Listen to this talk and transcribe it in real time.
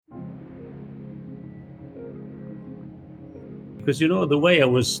Because, the way I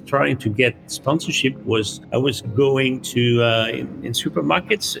was trying to get sponsorship was I was going to in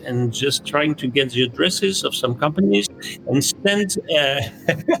supermarkets and just trying to get the addresses of some companies and send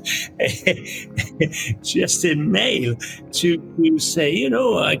just a mail to say,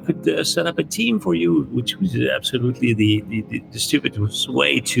 I could set up a team for you, which was absolutely the stupidest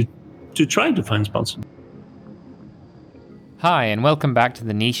way to try to find sponsors. Hi, and welcome back to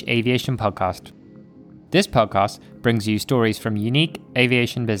the Niche Aviation Podcast. This podcast brings you stories from unique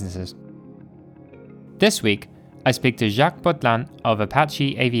aviation businesses. This week, I speak to Jacques Potelin of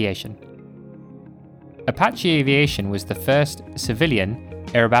Apache Aviation. Apache Aviation was the first civilian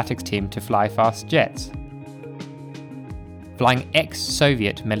aerobatics team to fly fast jets. Flying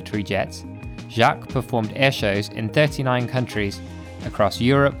ex-Soviet military jets, Jacques performed air shows in 39 countries across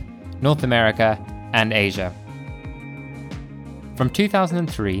Europe, North America, and Asia. From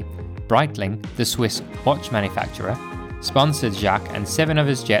 2003, Breitling, the Swiss watch manufacturer, sponsored Jacques and 7 of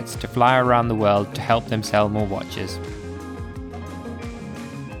his jets to fly around the world to help them sell more watches.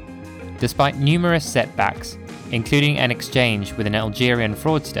 Despite numerous setbacks, including an exchange with an Algerian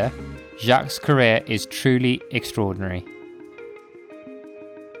fraudster, Jacques' career is truly extraordinary.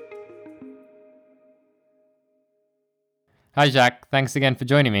 Hi Jacques, thanks again for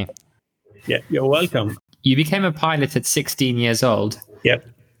joining me. Yeah, you're welcome. You became a pilot at 16 years old. Yep.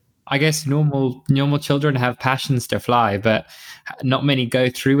 I guess normal children have passions to fly, but not many go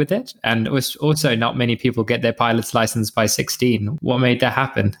through with it. And also not many people get their pilot's license by 16. What made that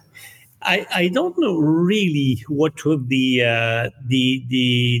happen? I don't know really what was the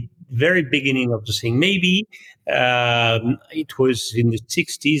very beginning of the thing. Maybe it was in the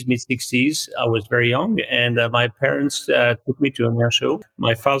 60s, mid-60s. I was very young, and my parents took me to an air show.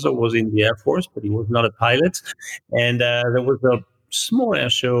 My father was in the Air Force, but he was not a pilot. And there was a small air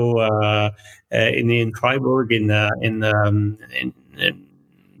show in Freiburg in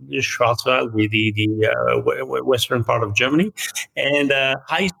Schwarzwald, the western part of Germany, and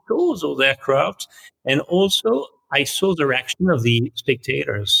I saw those aircraft, and also I saw the reaction of the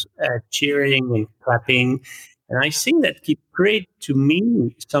spectators cheering and clapping, and I think that it created to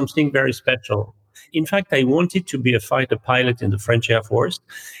me something very special. In fact, I wanted to be a fighter pilot in the French Air Force.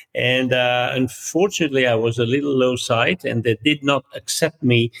 And unfortunately, I was a little low side, and they did not accept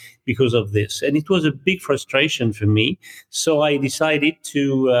me because of this. And it was a big frustration for me. So I decided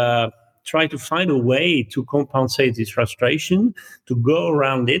to try to find a way to compensate this frustration, to go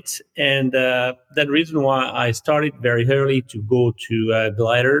around it. And that reason why I started very early to go to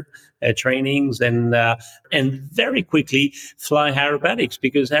glider trainings and very quickly fly aerobatics,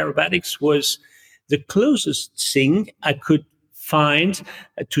 because aerobatics was the closest thing I could find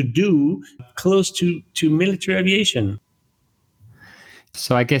to do close to military aviation.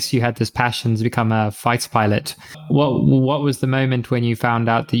 So I guess you had this passion to become a fighter pilot. What was the moment when you found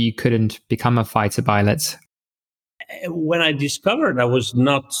out that you couldn't become a fighter pilot? When I discovered it was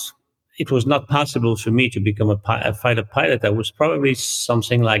not possible for me to become a fighter pilot, I was probably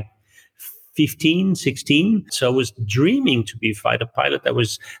something like 15, 16. So I was dreaming to be a fighter pilot. I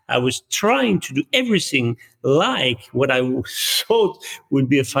was trying to do everything like what I thought would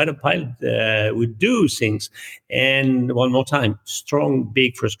be a fighter pilot would do things. And one more time, strong,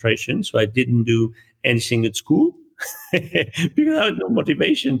 big frustration. So I didn't do anything at school because I had no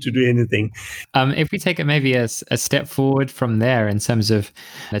motivation to do anything. If we take it maybe a step forward from there, in terms of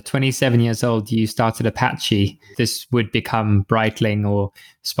at 27 years old, you started Apache. This would become Breitling or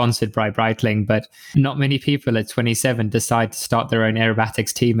sponsored by Breitling, but not many people at 27 decide to start their own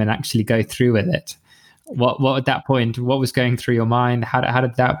aerobatics team and actually go through with it. What at that point, what was going through your mind? How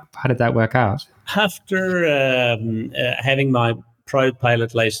did that work out? After having my private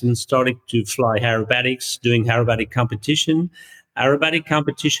pilot license, started to fly aerobatics, doing aerobatic competition. Aerobatic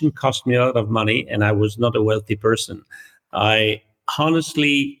competition cost me a lot of money, and I was not a wealthy person. I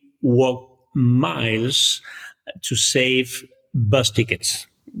honestly walked miles to save bus tickets,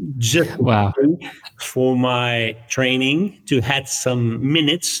 just for my training, to add some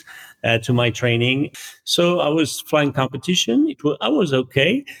minutes to my training. So I was flying competition. I was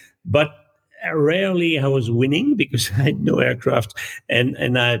okay, but rarely I was winning because I had no aircraft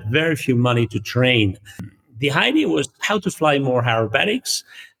and I had very few money to train. The idea was how to fly more aerobatics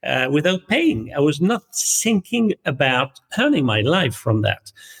without paying. I was not thinking about earning my life from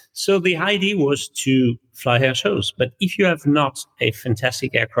that. So the idea was to fly air shows. But if you have not a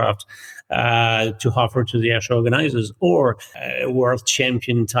fantastic aircraft to offer to the air show organizers, or a world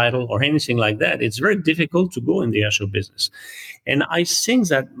champion title or anything like that, it's very difficult to go in the air show business. And I think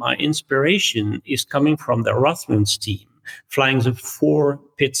that my inspiration is coming from the Rothmans team, flying the 4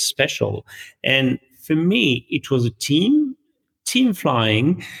 Pitts Special. And for me, it was a team team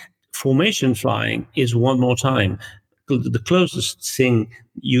flying, formation flying is one more time the closest thing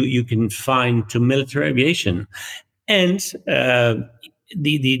you can find to military aviation. And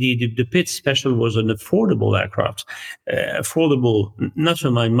the Pitts Special was an affordable aircraft, affordable not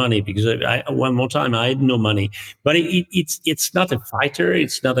for my money, because one more time I had no money, but it's not a fighter,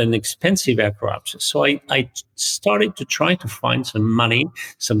 it's not an expensive aircraft. So I started to try to find some money,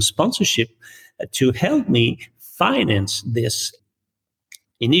 some sponsorship to help me finance this.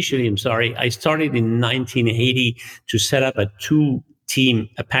 Initially, I started in 1980 to set up a 2-team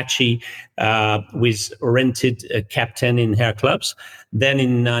Apache with rented captain in air clubs. Then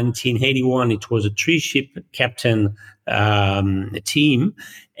in 1981, it was a 3-ship captain team,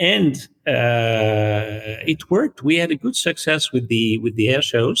 and it worked. We had a good success with the air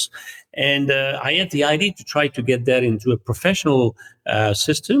shows, and I had the idea to try to get that into a professional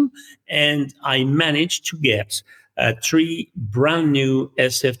system, and I managed to get 3 brand new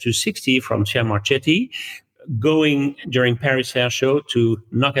SF260 from Cher Marchetti, going during Paris Air Show to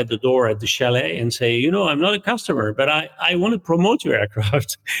knock at the door at the chalet and say, I'm not a customer, but I want to promote your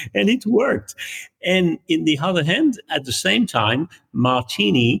aircraft. And it worked. And in the other hand, at the same time,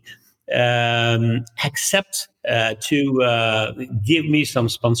 Martini accept to give me some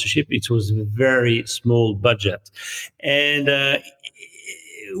sponsorship. It was a very small budget. And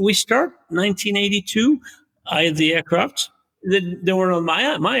we start 1982. I had the aircraft. They were on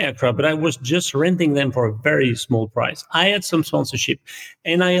my aircraft, but I was just renting them for a very small price. I had some sponsorship,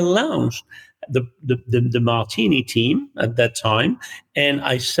 and I launched the Martini team at that time, and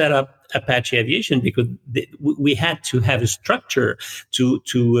I set up Apache Aviation because we had to have a structure to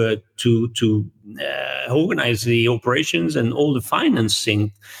organize the operations and all the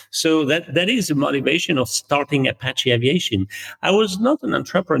financing. So that is the motivation of starting Apache Aviation. I was not an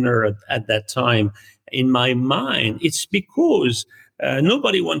entrepreneur at that time. In my mind, it's because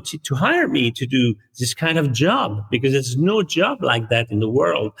nobody wanted to hire me to do this kind of job, because there's no job like that in the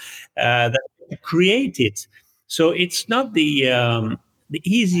world that created. So it's not the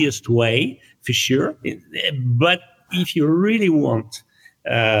easiest way, for sure. But if you really want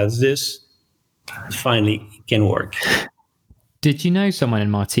this, finally it can work. Did you know someone in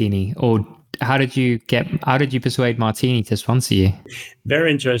Martini, or how did you persuade Martini to sponsor you? Very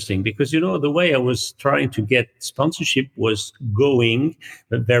interesting, because the way I was trying to get sponsorship was going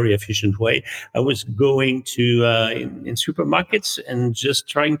a very efficient way. I was going to in supermarkets and just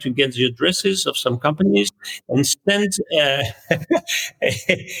trying to get the addresses of some companies and send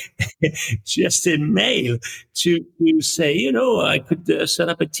just a mail to say, I could set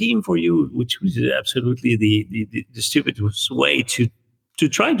up a team for you, which was absolutely the stupidest way to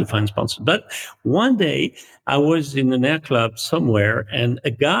try to find sponsors. But one day I was in an air club somewhere, and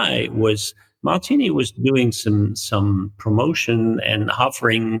Martini was doing some promotion and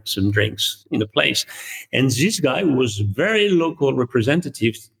offering some drinks in a place. And this guy, who was very local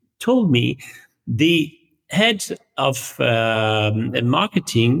representative, told me the head of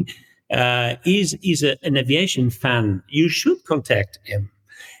marketing is an aviation fan. You should contact him.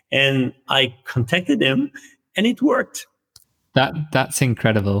 And I contacted him, and it worked. That's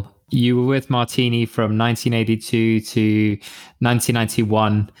incredible. You were with Martini from 1982 to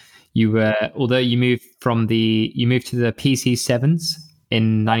 1991. Although you moved to the PC-7s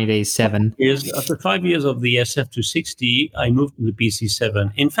in 1987. After 5 years of the SF260, I moved to the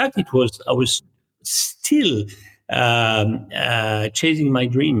PC-7. In fact, I was still chasing my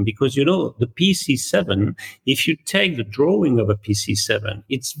dream, because the PC-7, if you take the drawing of a PC-7,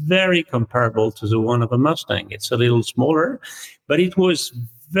 it's very comparable to the one of a Mustang. It's a little smaller, but it was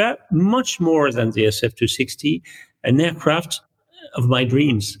much more than the SF260, an aircraft of my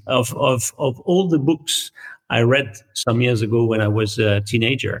dreams, of all the books I read some years ago when I was a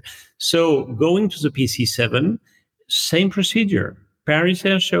teenager. So going to the PC-7, same procedure, Paris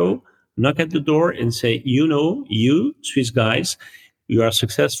Air Show, knock at the door and say, you Swiss guys, you are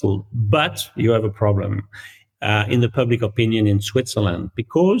successful, but you have a problem in the public opinion in Switzerland,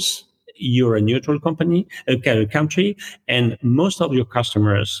 because you're a neutral country, and most of your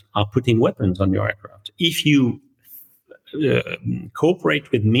customers are putting weapons on your aircraft. If you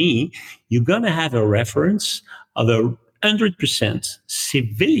cooperate with me, you're going to have a reference of 100%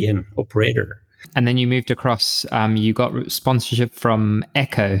 civilian operator. And then you moved across, you got sponsorship from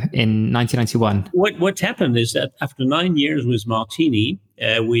Echo in 1991. What happened is that after 9 years with Martini,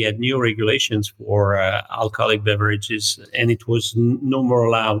 we had new regulations for alcoholic beverages, and it was no more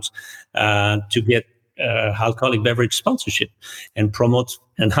allowed to get alcoholic beverage sponsorship and promote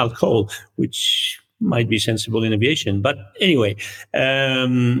an alcohol, which might be sensible in aviation. But anyway,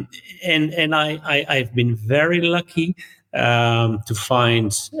 and I've been very lucky to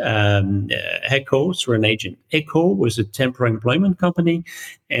find Echo through an agent. Echo was a temporary employment company,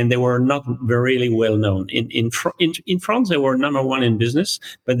 and they were not really well known. In France, they were number one in business,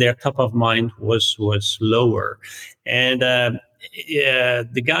 but their top of mind was lower. And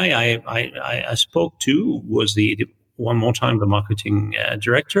the guy I spoke to was one more time the marketing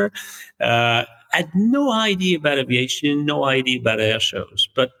director. Had no idea about aviation, no idea about air shows,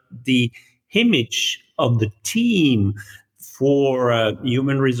 but the image of the team for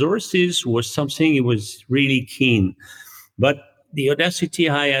human resources was something he was really keen. But the audacity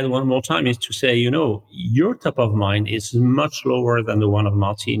I had one more time is to say, your top of mind is much lower than the one of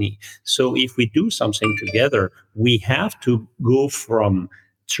Martini. So if we do something together, we have to go from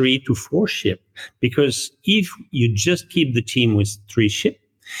 3 to 4 ship, because if you just keep the team with 3 ship,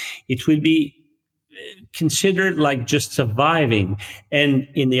 it will be considered like just surviving. And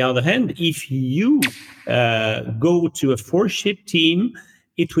in the other hand, if you go to a 4-ship team,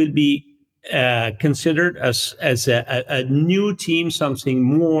 it will be considered as a new team, something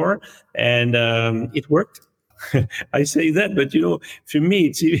more, and it worked. I say that, but for me,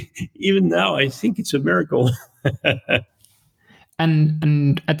 it's even now I think it's a miracle.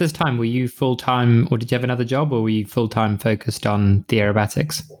 And at this time, were you full-time, or did you have another job, or were you full-time focused on the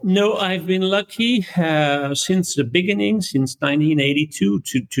aerobatics? No, I've been lucky since the beginning, since 1982,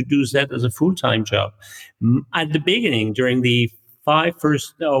 to do that as a full-time job. At the beginning, during the a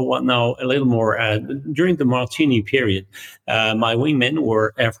little more, during the Martini period, my wingmen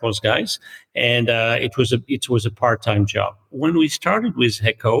were Air Force guys, and it was a part-time job. When we started with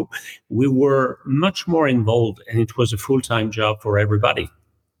Echo, we were much more involved, and it was a full-time job for everybody.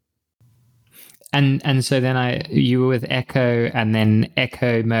 And so then you were with Echo, and then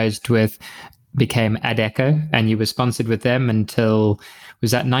Echo became Adecco, and you were sponsored with them until, was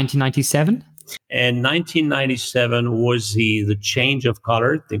that 1997? And 1997 was the change of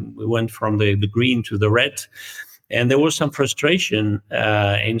color. We went from the green to the red, and there was some frustration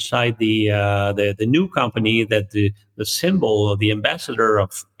inside the new company that the symbol of the ambassador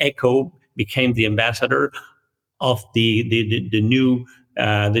of Echo became the ambassador of the new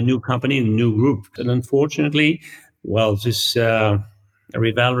company, the new group. And unfortunately, this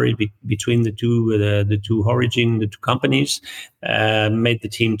rivalry between the two companies made the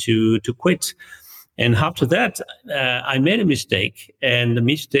team to quit. And after that, I made a mistake, and the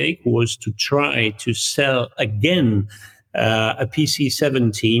mistake was to try to sell again a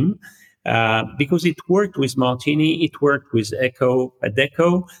PC-7 team, because it worked with Martini, it worked with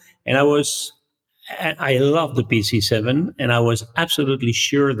Adecco, and I love the PC-7, and I was absolutely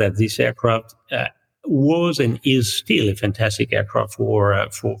sure that this aircraft was and is still a fantastic aircraft for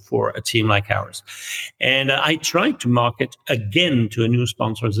a team like ours. And I tried to market again to a new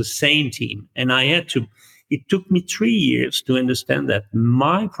sponsor the same team, and it took me 3 years to understand that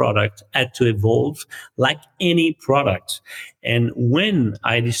my product had to evolve like any product. And when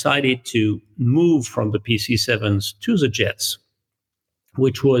I decided to move from the PC-7s to the jets,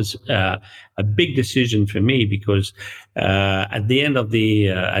 which was a big decision for me, because at the end of the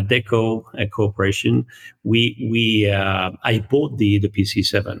Adecco cooperation, I bought the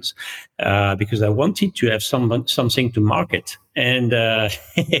PC-7s because I wanted to have something to market, and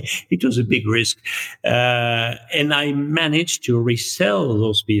it was a big risk. And I managed to resell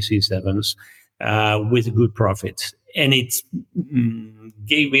those PC-7s with good profit. And it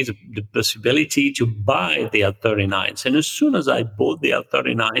gave me the possibility to buy the L39s. And as soon as I bought the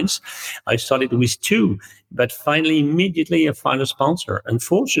L39s, I started with 2, but finally, immediately, I found a sponsor.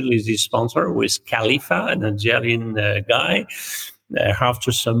 Unfortunately, this sponsor was Khalifa, an Algerian guy.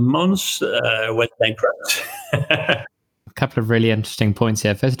 After some months, went bankrupt. A couple of really interesting points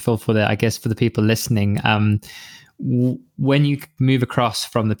here. First of all, for the people listening, when you move across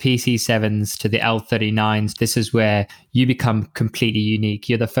from the PC-7s to the L39s, this is where you become completely unique.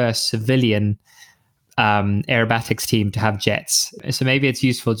 You're the first civilian aerobatics team to have jets. So maybe it's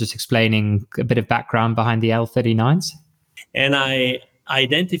useful just explaining a bit of background behind the L39s. And I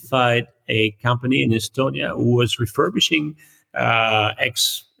identified a company in Estonia who was refurbishing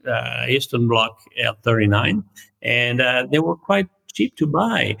Eastern Bloc L39, and they were quite cheap to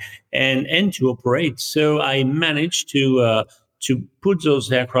buy and to operate. So I managed to put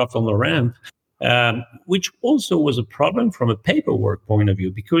those aircraft on the ramp, which also was a problem from a paperwork point of view,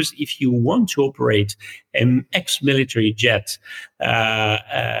 because if you want to operate an ex-military jet,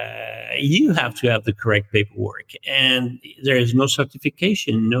 you have to have the correct paperwork, and there is no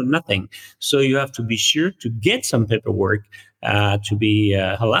certification, no nothing. So you have to be sure to get some paperwork to be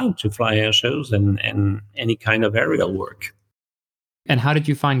allowed to fly air shows and any kind of aerial work. And how did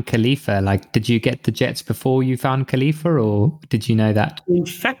you find Khalifa? Like, did you get the jets before you found Khalifa, or did you know that? In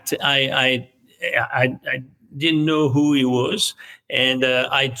fact, I didn't know who he was, and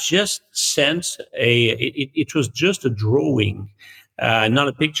I just sent it was just a drawing, not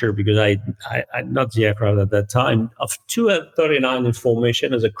a picture, because I not the aircraft at that time, of 239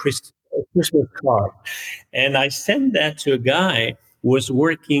 information as a Christmas card, and I sent that to a guy who was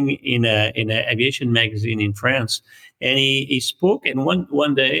working in an aviation magazine in France. And he spoke, and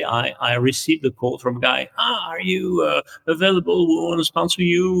one day I received a call from a guy. Are you available? We want to sponsor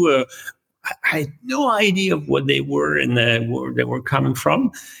you. I had no idea of what they were and where they were coming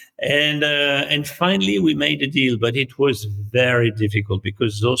from. And finally we made a deal, but it was very difficult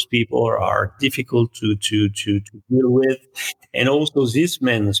because those people are difficult to deal with, and also this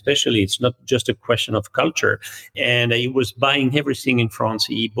man especially. It's not just a question of culture. And he was buying everything in France.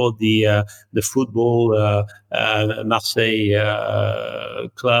 He bought the football Marseille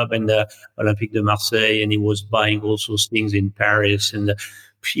club and the Olympique de Marseille, and he was buying all those things in Paris, and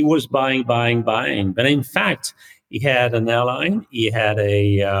he was buying. But in fact, he had an airline, he had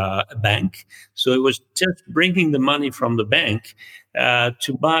a bank. So it was just bringing the money from the bank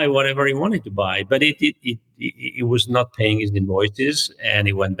to buy whatever he wanted to buy. But it was not paying his invoices, and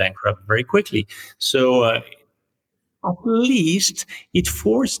he went bankrupt very quickly. So at least it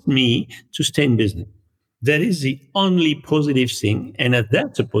forced me to stay in business. That is the only positive thing, and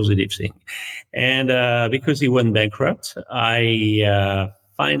that's a positive thing. And because he went bankrupt, I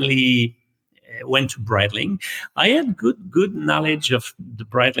finally went to Breitling. I had good knowledge of the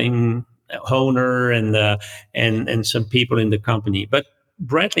Breitling owner and some people in the company, but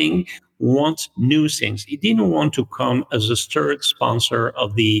Breitling wants new things. He didn't want to come as a third sponsor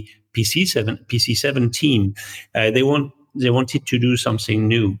of the PC7 team. They wanted to do something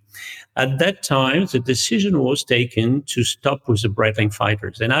new. At that time, the decision was taken to stop with the Breitling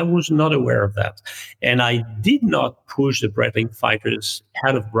fighters, and I was not aware of that. And I did not push the Breitling fighters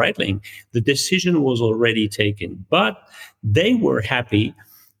out of Breitling. The decision was already taken, but they were happy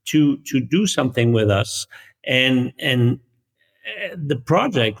to do something with us. And the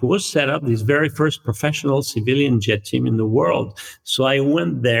project was set up, this very first professional civilian jet team in the world. So I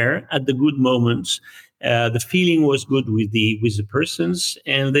went there at the good moments. The feeling was good with the persons,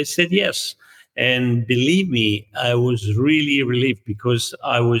 and they said yes. And believe me, I was really relieved because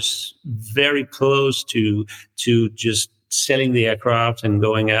I was very close to just selling the aircraft and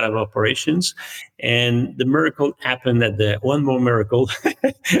going out of operations. And the miracle happened one more miracle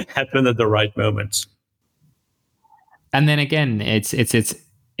happened at the right moments. And then again,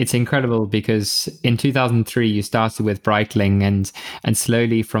 it's incredible because in 2003 you started with Breitling, and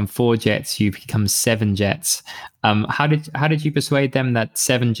slowly from 4 jets you become 7 jets. How did you persuade them that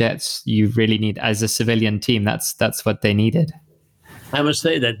 7 jets you really need as a civilian team? That's what they needed. I must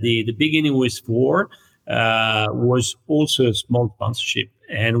say that the beginning with 4 was also a small sponsorship.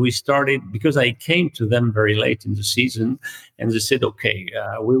 And we started because I came to them very late in the season, and they said, "Okay,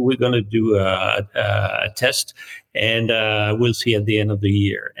 we're going to do a test, and we'll see at the end of the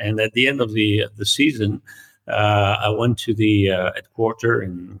year." And at the end of the season, I went to the headquarters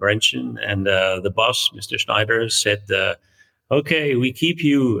in Grenchen, and the boss, Mr. Schneider, said, "Okay, we keep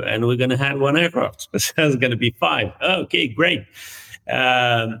you, and we're going to have 1 aircraft. So it's going to be 5." Okay, great.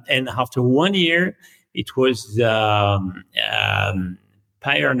 And after 1 year, it was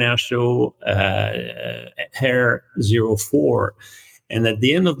Payer National Air 04. And at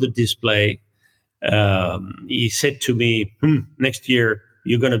the end of the display, he said to me, "Next year,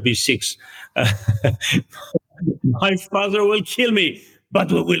 you're going to be 6. My father will kill me,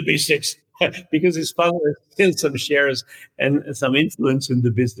 but we will be 6." Because his father had still some shares and some influence in the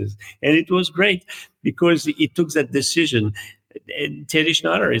business. And it was great because he took that decision. And Thierry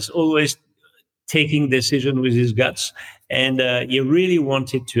Schneider is always taking decision with his guts, and he really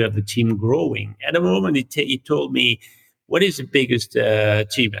wanted to have the team growing. At the moment, he told me, "What is the biggest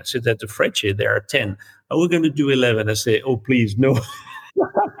team?" I said, "At the Frecce, there are 10. Are we going to do 11? I say, "Oh, please, no."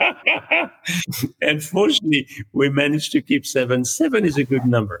 And fortunately, we managed to keep 7. 7 is a good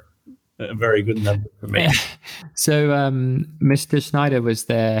number. A very good number for me. So, Mr. Schneider was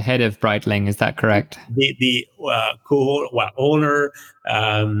the head of Breitling, is that correct? The owner.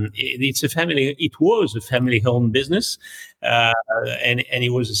 It's a family. It was a family-owned business, and he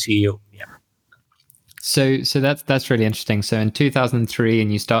was a CEO. Yeah. So that's really interesting. So in 2003,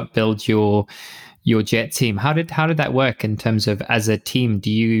 and you start build your jet team. How did that work in terms of as a team? Do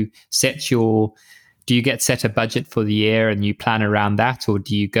you get set a budget for the year and you plan around that, or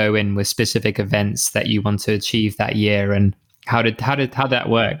do you go in with specific events that you want to achieve that year? And how did that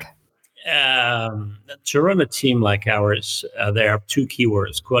work? to run a team like ours, there are two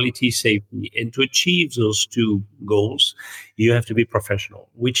keywords: quality, safety. And to achieve those two goals, you have to be professional,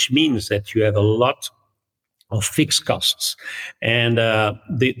 which means that you have a lot of fixed costs. And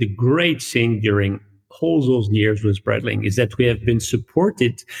the great thing during all those years with Breitling is that we have been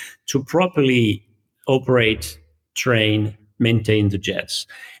supported to properly operate, train, maintain the jets.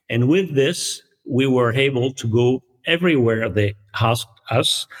 And with this, we were able to go everywhere they asked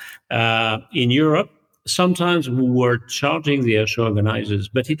us. In Europe, sometimes we were charging the airshow organizers,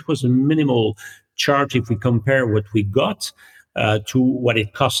 but it was a minimal charge if we compare what we got to what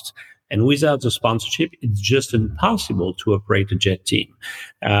it cost. And without the sponsorship, it's just impossible to operate a jet team.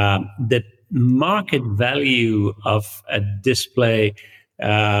 The market value of a display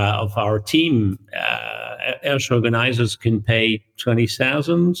of our team, airshow organizers can pay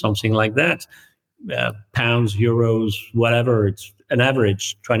 20,000, something like that, pounds, euros, whatever. It's an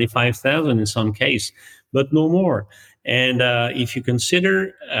average 25,000 in some case, but no more. And if you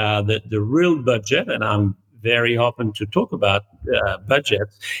consider the real budget, and I'm very open to talk about budget,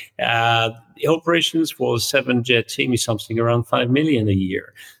 the operations for a 7-jet team is something around 5 million a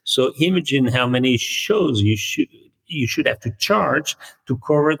year. So imagine how many shows you should have to charge to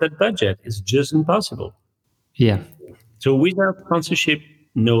cover that budget. It's just impossible. Yeah. So without sponsorship,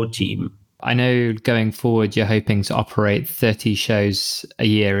 no team. I know going forward, you're hoping to operate 30 shows a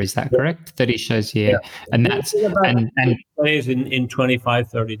year. Is that correct? 30 shows a year. Yeah. And that's and plays in 25,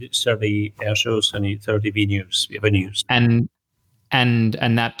 30 air shows and 30 venues.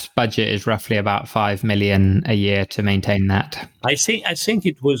 And that budget is roughly about 5 million a year to maintain that. I think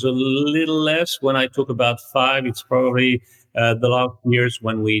it was a little less. When I talk about 5, it's probably the last years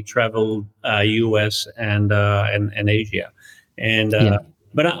when we traveled US and Asia. And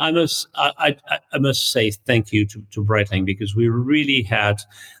but I must say thank you to Breitling, because we really had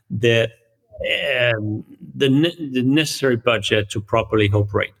the necessary budget to properly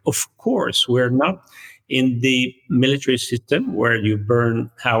operate. Of course, we're not in the military system where you burn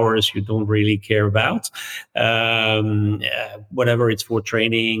hours you don't really care about, whatever it's for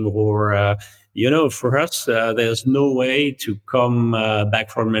training or. For us, there's no way to come back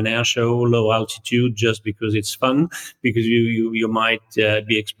from an air show, low altitude, just because it's fun, because you might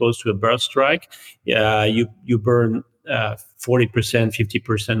be exposed to a bird strike. You burn 40%,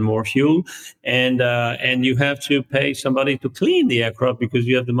 50% more fuel, and you have to pay somebody to clean the aircraft because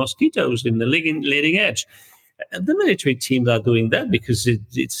you have the mosquitoes in the leading edge. The military teams are doing that because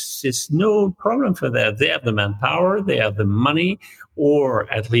it's no problem for that. They have the manpower, they have the money,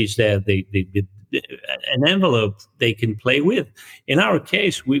 or at least they have an envelope they can play with. In our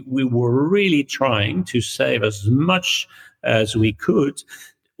case, we were really trying to save as much as we could,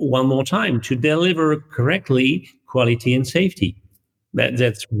 one more time, to deliver correctly quality and safety.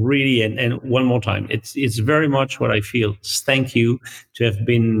 That's really, and one more time, it's very much what I feel. Thank you to have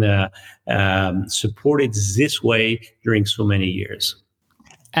been supported this way during so many years.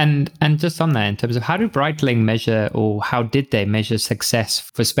 And just on that, in terms of how do Breitling measure, or how did they measure success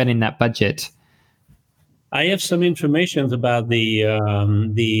for spending that budget? I have some information about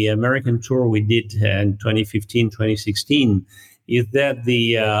the American tour we did in 2015, 2016. Is that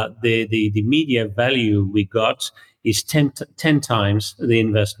the media value we got is 10 times the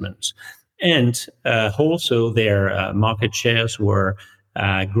investment. And also their market shares were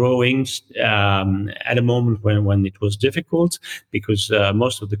growing at a moment when it was difficult, because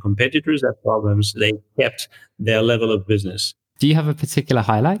most of the competitors had problems. They kept their level of business. Do you have a particular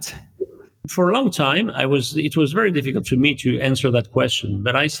highlight? For a long time, it was very difficult for me to answer that question.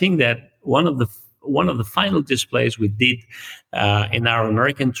 But I think that one of the final displays we did in our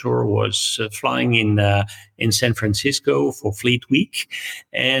American tour was flying in San Francisco for Fleet Week,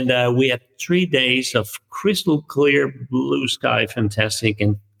 and we had 3 days of crystal clear blue sky, fantastic,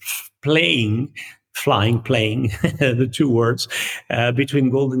 and playing, the two words,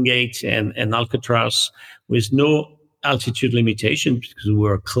 between Golden Gate and Alcatraz, with no altitude limitation because we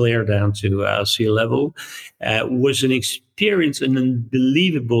were clear down to sea level. Was an experience, an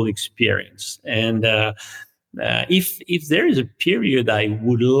unbelievable experience. And if there is a period I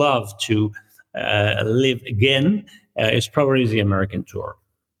would love to live again, it's probably the American tour.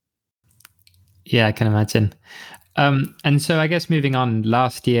 Yeah, I can imagine. And so I guess moving on,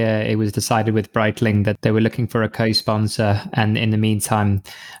 last year it was decided with Breitling that they were looking for a co-sponsor, and in the meantime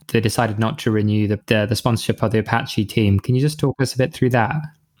they decided not to renew the sponsorship of the Apache team. Can you just talk us a bit through that?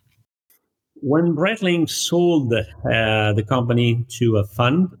 When Breitling sold the company to a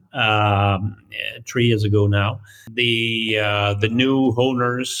fund 3 years ago now, the new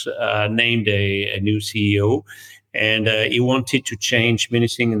owners named a new CEO, And he wanted to change many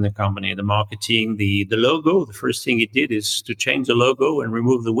things in the company, the marketing, the logo. The first thing he did is to change the logo and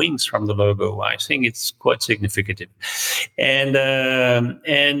remove the wings from the logo. I think it's quite significant. And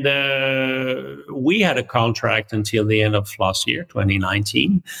we had a contract until the end of last year,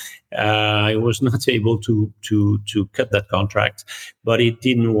 2019. I was not able to cut that contract, but he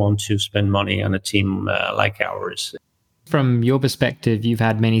didn't want to spend money on a team like ours. From your perspective, you've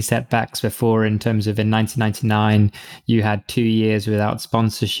had many setbacks before in terms of in 1999, you had 2 years without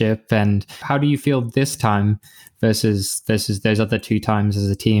sponsorship. And how do you feel this time versus those other 2 times as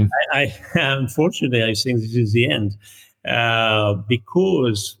a team? I unfortunately, I think this is the end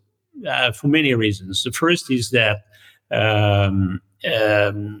because for many reasons. The first is that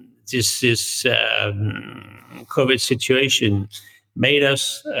this COVID situation made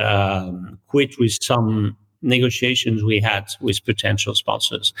us quit with some negotiations we had with potential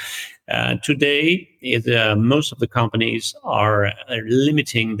sponsors. Today, most of the companies are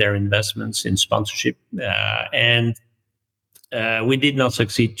limiting their investments in sponsorship, and we did not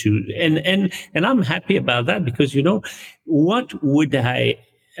succeed to. And I'm happy about that because what would I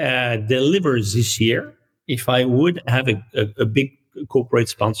deliver this year if I would have a big corporate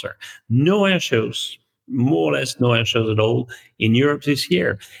sponsor? No air shows. More or less no air shows at all in Europe this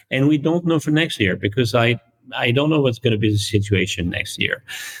year, and we don't know for next year because I don't know what's going to be the situation next year.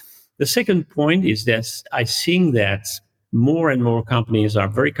 The second point is that I think that more and more companies are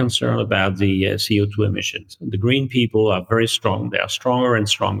very concerned about the CO2 emissions. The green people are very strong. They are stronger and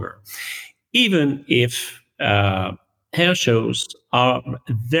stronger. Even if air shows are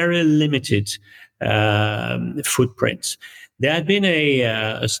very limited footprints. There had been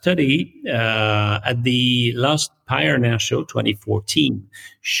a study at the last Pioneer Show 2014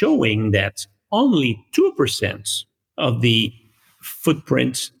 showing that only 2% of the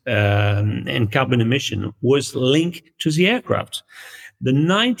footprint and carbon emission was linked to the aircraft. The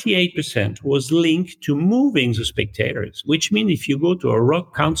 98% was linked to moving the spectators, which means if you go to a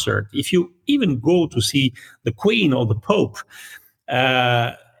rock concert, if you even go to see the Queen or the Pope,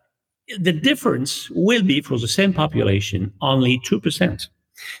 the difference will be for the same population only 2%.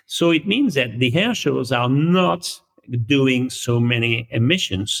 So it means that the air shows are not doing so many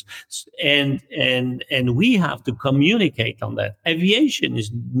emissions, and we have to communicate on that. Aviation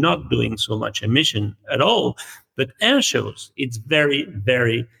is not doing so much emission at all, but air shows, it's very,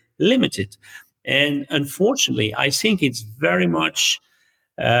 very limited. And unfortunately, I think it's very much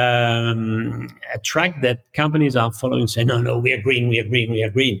a track that companies are following, saying, no, we are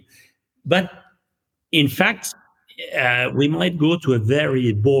green. But in fact, we might go to a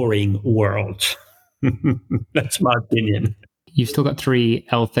very boring world. That's my opinion. You've still got 3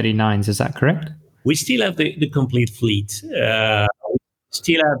 L39s, is that correct? We still have the complete fleet. We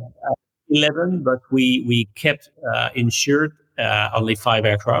still have 11, but we kept insured only 5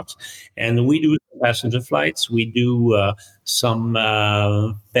 aircraft. And we do passenger flights. We do some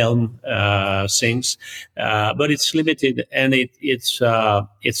film things, but it's limited, and it's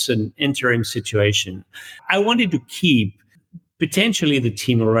an interim situation. I wanted to keep potentially the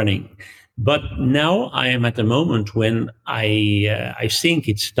team running. But now I am at a moment when I think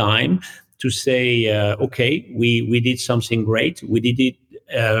it's time to say, okay, we did something great. We did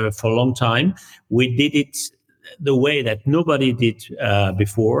it for a long time. We did it the way that nobody did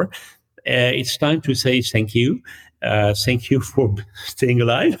before. It's time to say thank you. Thank you for staying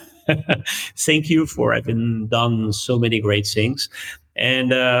alive. Thank you for having done so many great things.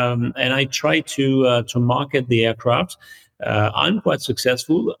 And I try to market the aircraft. I'm quite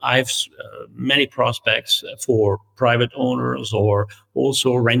successful. I have many prospects for private owners or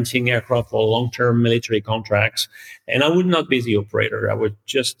also renting aircraft for long-term military contracts. And I would not be the operator. I would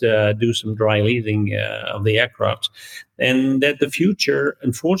just do some dry leasing of the aircraft. And that the future,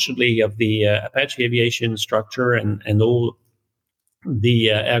 unfortunately, of the Apache aviation structure and all the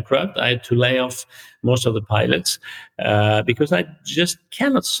aircraft, I had to lay off most of the pilots because I just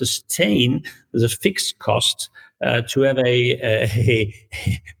cannot sustain the fixed cost to have a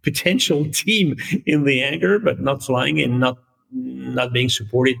potential team in the hangar, but not flying and not being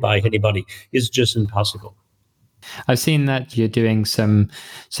supported by anybody. It's just impossible. I've seen that you're doing some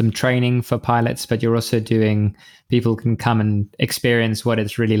training for pilots, but you're also doing, people can come and experience what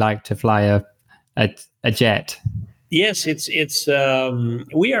it's really like to fly a jet. Yes, it's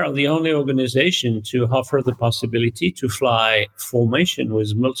we are the only organization to offer the possibility to fly formation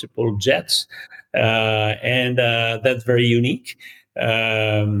with multiple jets, and that's very unique.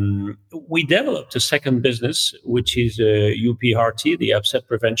 we developed a second business, which is UPRT, the Upset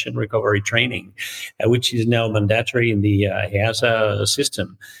Prevention Recovery Training, which is now mandatory in the EASA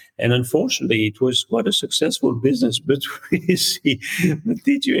system. And unfortunately, it was quite a successful business, but we see the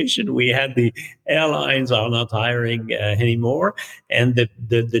situation. We had the airlines are not hiring anymore, and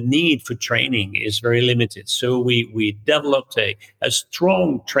the need for training is very limited. So we developed a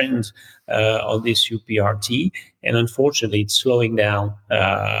strong trend on this UPRT, and unfortunately, it's slowing down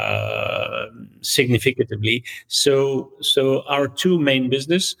significantly. So our two main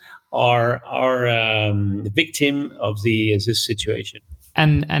business are victim of this situation.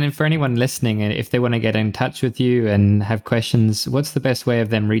 And for anyone listening, if they want to get in touch with you and have questions, what's the best way of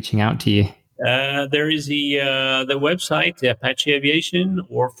them reaching out to you? There is the website, the Apache Aviation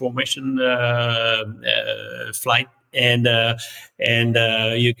or Formation Flight, and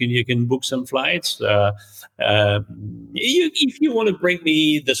you can book some flights. If you want to bring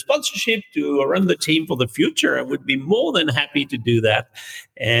me the sponsorship to run the team for the future, I would be more than happy to do that.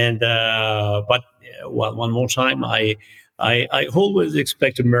 And but one more time, I always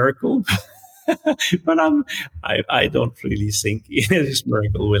expect a miracle, but I don't really think this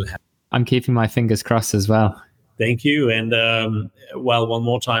miracle will happen. I'm keeping my fingers crossed as well. Thank you. And one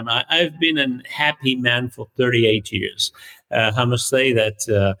more time, I've been a happy man for 38 years. I must say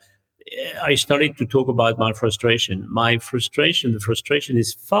that I started to talk about my frustration. The frustration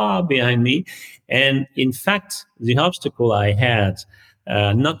is far behind me. And in fact, the obstacle I had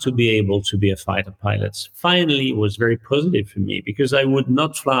not to be able to be a fighter pilot finally was very positive for me, because I would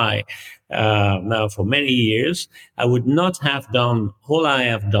not fly now for many years. I would not have done all I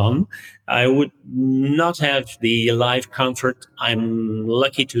have done. I would not have the life comfort I'm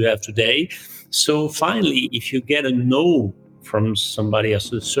lucky to have today. So finally, if you get a no from somebody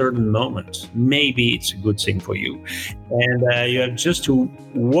at a certain moment, maybe it's a good thing for you. And you have just to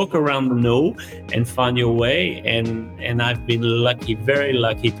walk around the no and find your way. And I've been lucky, very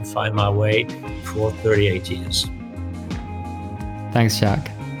lucky to find my way for 38 years. Thanks, Jacques.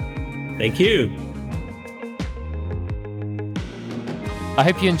 Thank you. I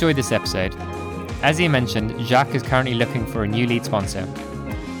hope you enjoyed this episode. As he mentioned, Jacques is currently looking for a new lead sponsor.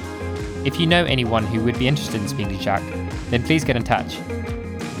 If you know anyone who would be interested in speaking to Jacques, then please get in touch.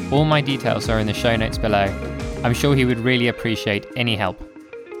 All my details are in the show notes below. I'm sure he would really appreciate any help.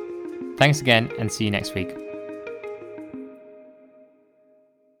 Thanks again, and see you next week.